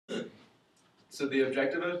So the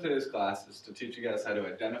objective of today's class is to teach you guys how to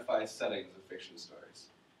identify settings of fiction stories.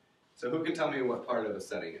 So who can tell me what part of a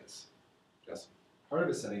setting is? Justin. Part of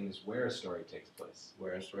a setting is where a story takes place.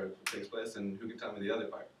 Where a story takes place, and who can tell me the other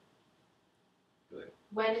part? Really?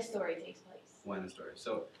 When a story takes place. When a story.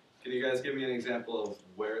 So can you guys give me an example of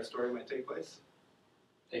where a story might take place?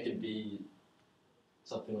 It could be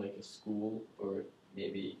something like a school, or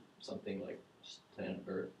maybe something like just planet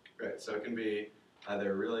Earth. Right, so it can be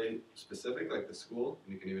either really specific, like the school,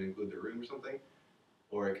 and you can even include the room or something,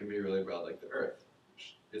 or it can be really broad, like the Earth,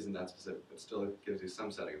 which isn't that specific, but still gives you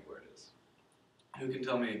some setting of where it is. Who can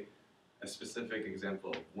tell me a specific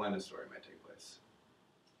example of when a story might take place?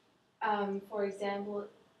 For example,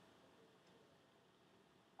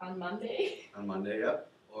 on Monday. On Monday,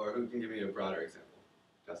 yep. Or who can give me a broader example?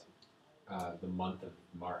 Justin. The month of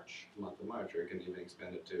March. The month of March, or it can even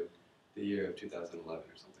expand it to the year of 2011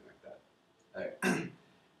 or something like that. All right.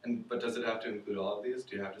 But does it have to include all of these?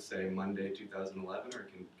 Do you have to say Monday 2011, or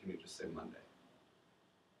can you just say Monday?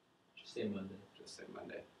 Just say Monday. Just say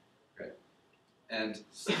Monday. Great. And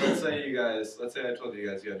so let's say I told you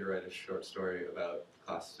guys you had to write a short story about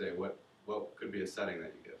class today. What could be a setting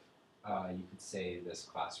that you give? You could say this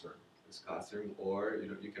classroom. This classroom, or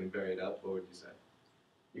you can vary it up. What would you say?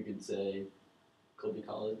 You could say Colby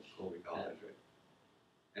College. Colby College, right?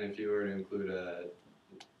 And if you were to include the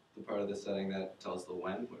part of the setting that tells the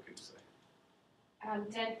when, what could you say?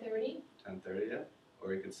 10:30. 10:30, yeah.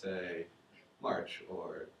 Or you could say March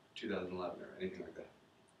or 2011 or anything like that.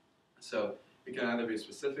 So it can either be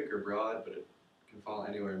specific or broad, but it can fall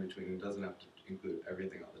anywhere in between. It doesn't have to include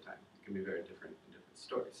everything all the time. It can be very different in different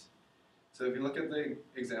stories. So if you look at the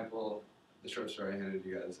example, the short story I handed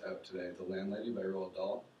you guys out today, The Landlady by Roald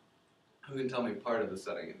Dahl, who can tell me part of the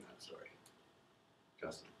setting in that story?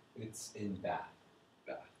 Justin. It's in Bath.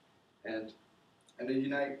 Bath. And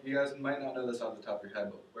you guys might not know this off the top of your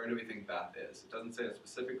head, but where do we think Bath is? It doesn't say it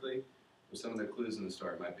specifically, but some of the clues in the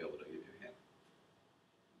story might be able to give you a hint.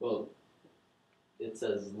 Well, it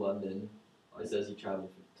says London. It says he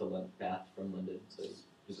traveled to Bath from London, so he's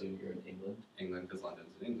presuming you're in England. England, because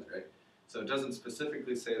London's in England, right? So it doesn't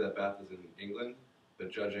specifically say that Bath is in England, but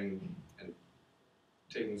judging and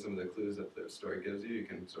taking some of the clues that the story gives you, you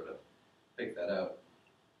can sort of pick that out.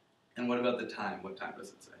 And what about the time? What time does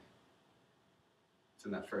it say? It's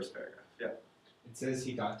in that first paragraph. Yeah. It says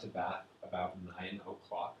he got to Bath about 9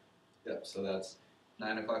 o'clock. Yep, so that's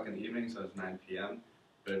 9 o'clock in the evening, so it's 9 p.m.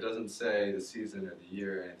 But it doesn't say the season or the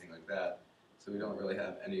year or anything like that, so we don't really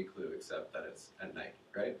have any clue except that it's at night,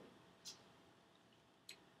 right?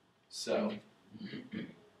 So,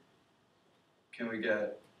 can we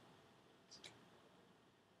get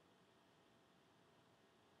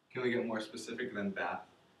more specific than Bath?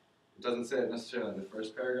 It doesn't say it necessarily in the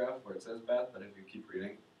first paragraph where it says Bath, but if you keep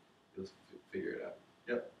reading, you'll figure it out.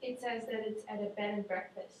 Yep. It says that it's at a bed and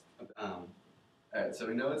breakfast. Alright, so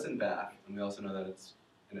we know it's in Bath, and we also know that it's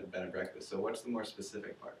in a bed and breakfast. So what's the more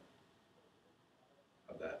specific part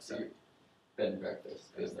of that setting? Bed and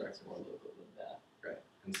breakfast, because that's more local than Bath. Right.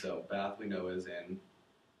 And so Bath we know is in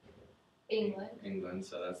England,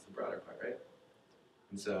 so that's the broader part, right?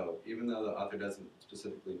 And so even though the author doesn't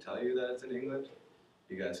specifically tell you that it's in England,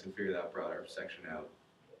 you guys can figure that broader section out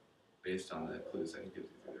based on the clues that he gives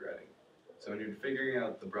you through the writing. So when you're figuring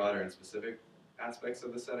out the broader and specific aspects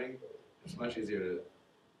of the setting, it's much easier to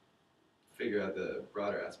figure out the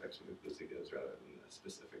broader aspects from the clues he gives rather than the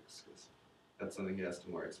specifics, because that's something he has to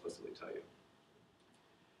more explicitly tell you.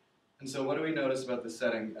 And so what do we notice about the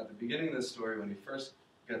setting at the beginning of the story when he first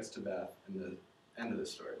gets to Bath and the end of the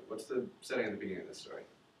story? What's the setting at the beginning of the story?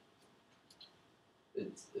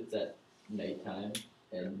 It's at nighttime,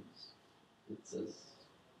 and it says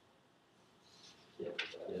you have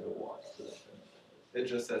to walk to that. It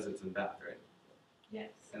just says it's in Bath, right? yes.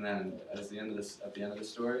 And then at the end of the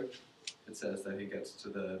story, it says that he gets to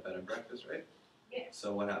the bed and breakfast, right? Yes.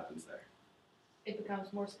 So what happens there? It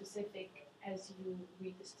becomes more specific as you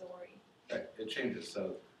read the story. Right, it changes.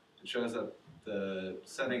 So it shows that the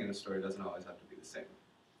setting in the story doesn't always have to be the same,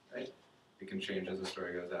 right? It can change as the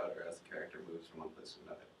story goes out or as the character moves from one place to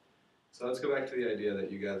another. So let's go back to the idea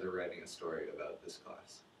that you guys are writing a story about this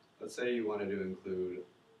class. Let's say you wanted to include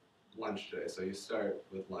lunch today. So you start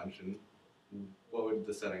with lunch, and what would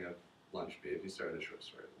the setting of lunch be if you started a short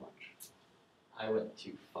story with lunch? I went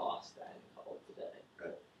to Foss Dining Hall today.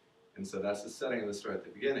 Right. And so that's the setting of the story at the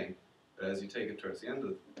beginning, but as you take it towards the end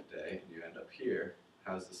of the day and you end up here,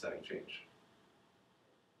 how does the setting change?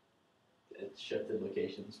 It shifted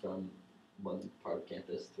locations from one part of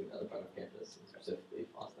campus to another part of campus, and specifically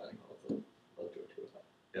Foss Dining Hall to Lovejoy 205.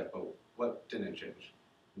 Yeah, but what didn't change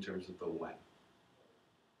in terms of the when?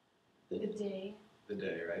 The day. The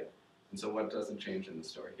day, right? And so what doesn't change in the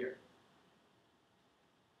story here?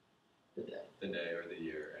 The day. The day or the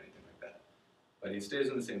year or anything like that. But he stays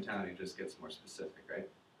in the same town, he just gets more specific, right?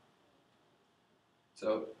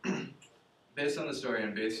 So, based on the story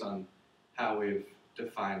and based on how we've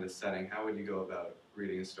defined the setting, how would you go about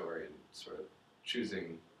reading a story and sort of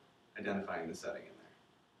identifying the setting in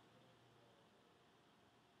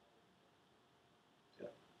there?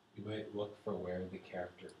 You might look for where the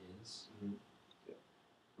character is. Mm-hmm. Yeah.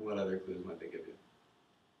 And what other clues might they give you?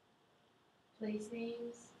 Place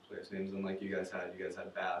names. Place names, and like you guys had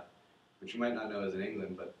Bath, which you might not know is in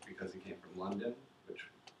England, but because he came from London, which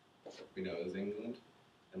we know is England,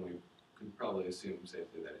 and we can probably assume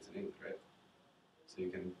safely that it's in England, right? So you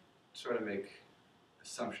can sort of make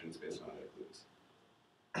assumptions based on other clues.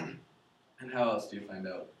 And how else do you find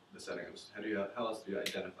out the settings? How else do you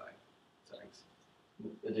identify settings?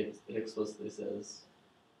 It explicitly says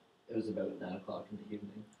it was about 9 o'clock in the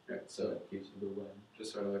evening, Right, so so that gives you the when.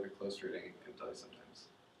 just sort of like a close reading can tell you sometimes.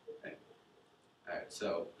 Okay. Alright,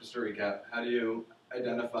 so just to recap, how do you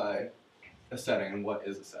identify a setting and what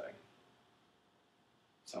is a setting?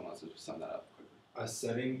 Someone wants to just sum that up quickly. A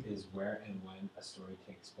setting is where and when a story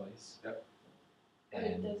takes place. Yep. But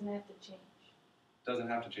it And doesn't have to change. Doesn't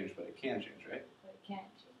have to change, but it can change, right? But it can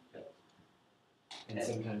change. and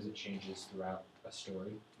sometimes it changes throughout a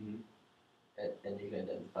story. And you can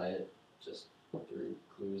identify it just through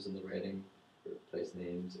clues in the writing, or place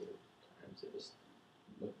names, or times, or just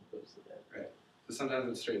looking close to that. So sometimes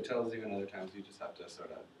it straight tells you, and other times you just have to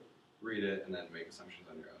sort of read it and then make assumptions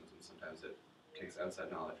on your own. And sometimes it takes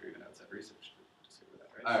outside knowledge or even outside research to discover that,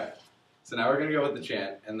 right? Alright, so now we're going to go with the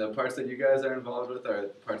chant. And the parts that you guys are involved with are the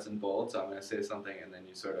parts in bold. So I'm going to say something and then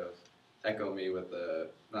you sort of echo me with the,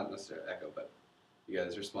 not necessarily echo, but you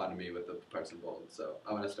guys respond to me with the parts in bold. So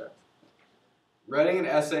I'm going to start. Writing an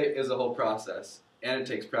essay is a whole process, and it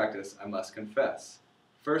takes practice, I must confess.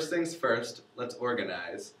 First things first, let's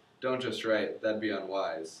organize. Don't just write, that'd be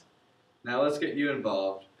unwise. Now let's get you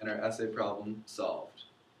involved, and our essay problem solved.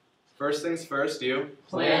 First things first, you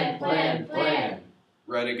Plan, plan, plan.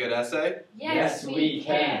 write a good essay. Yes, we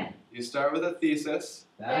can. You start with a thesis.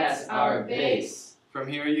 That's our base. From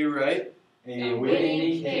here you write. A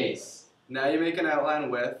winning case. Now you make an outline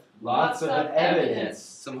with Lots of evidence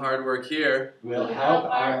some hard work here. will help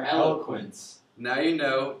our eloquence. Now you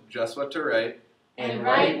know just what to write. And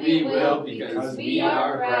write we will because we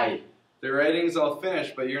are right. The writing's all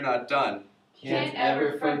finished, but you're not done. Can't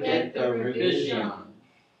ever forget the revision.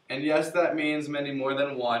 And yes, that means many more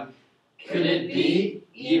than one. Could it be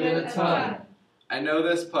even a ton? I know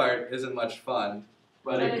this part isn't much fun.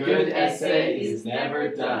 But a good essay is never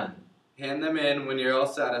done. Hand them in when you're all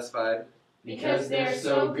satisfied. Because they're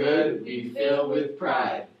so good, we fill with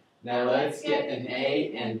pride. Now let's get an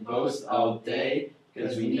A and boast all day,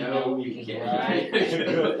 'cause we know we can write a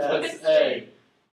good essay.